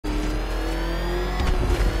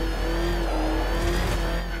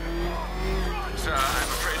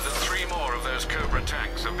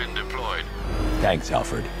Thanks,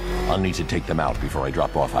 Alfred. I'll need to take them out before I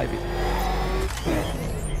drop off Ivy.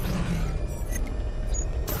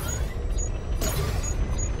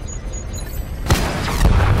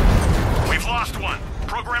 We've lost one.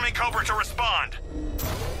 Programming Cobra to respond.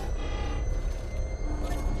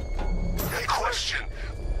 Hey, question.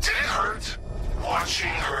 Did it hurt? Watching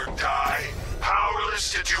her die?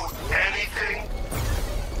 Powerless to do anything?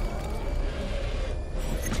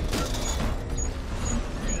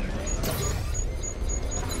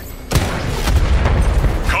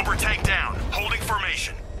 Cobra takedown. Holding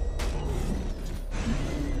formation.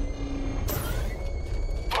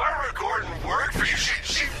 Barbara Gordon worked for you.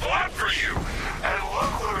 She fought for you. And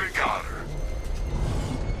look where it got her.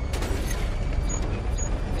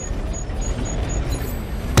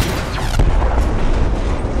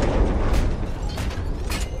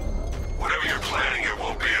 Whatever you're planning, it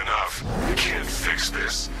won't be enough. You can't fix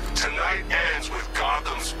this. Tonight ends with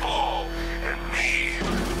Gotham's ball and me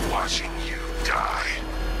watching you die.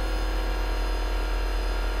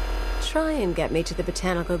 Try and get me to the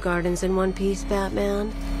Botanical Gardens in one piece,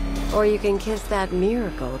 Batman. Or you can kiss that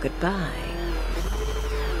miracle goodbye.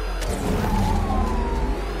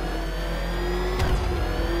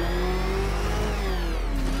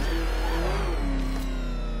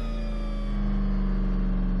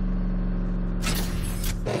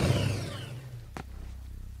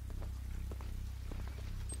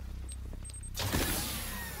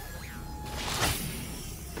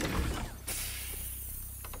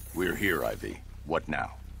 We're here, Ivy. What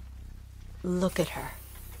now? Look at her.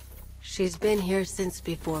 She's been here since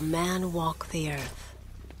before man walked the earth.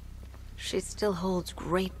 She still holds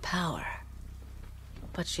great power.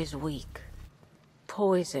 But she's weak.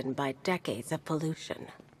 Poisoned by decades of pollution.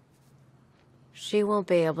 She won't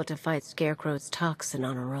be able to fight Scarecrow's toxin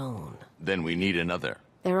on her own. Then we need another.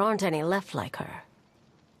 There aren't any left like her.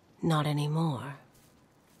 Not anymore.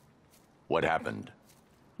 What happened?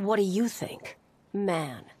 What do you think?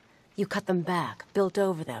 Man. You cut them back, built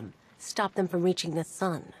over them, stopped them from reaching the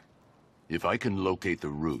sun. If I can locate the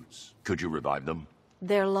roots, could you revive them?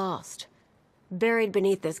 They're lost. Buried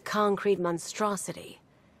beneath this concrete monstrosity.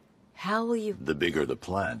 How will you... The bigger the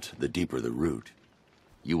plant, the deeper the root.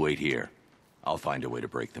 You wait here. I'll find a way to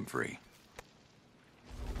break them free.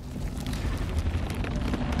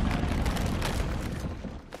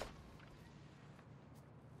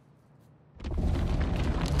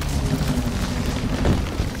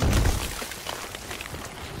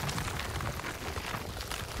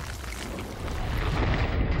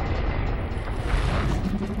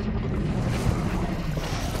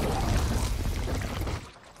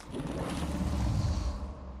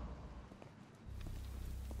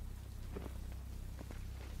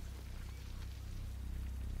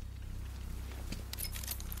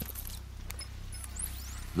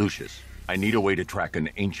 Lucius, I need a way to track an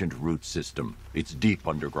ancient root system. It's deep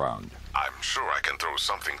underground. I'm sure I can throw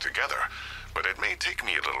something together, but it may take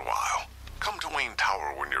me a little while. Come to Wayne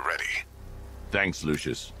Tower when you're ready. Thanks,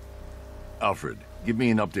 Lucius. Alfred, give me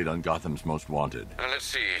an update on Gotham's Most Wanted. Let's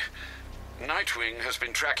see. Nightwing has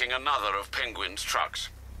been tracking another of Penguin's trucks.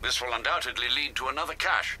 This will undoubtedly lead to another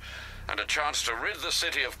cache, and a chance to rid the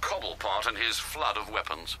city of Cobblepot and his flood of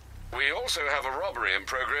weapons. We also have a robbery in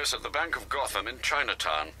progress at the Bank of Gotham in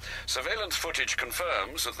Chinatown. Surveillance footage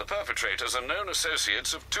confirms that the perpetrators are known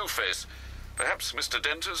associates of Two-Face. Perhaps Mr.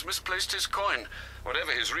 Dent has misplaced his coin.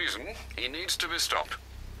 Whatever his reason, he needs to be stopped.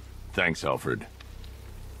 Thanks, Alfred.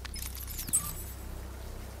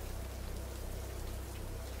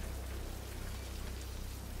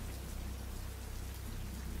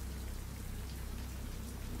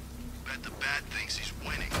 Bet the Bat thinks he's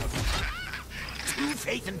winning.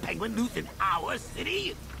 Two-Face and Penguin loose in our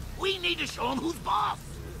city? We need to show them who's boss.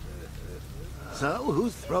 So,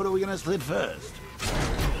 whose throat are we gonna slit first?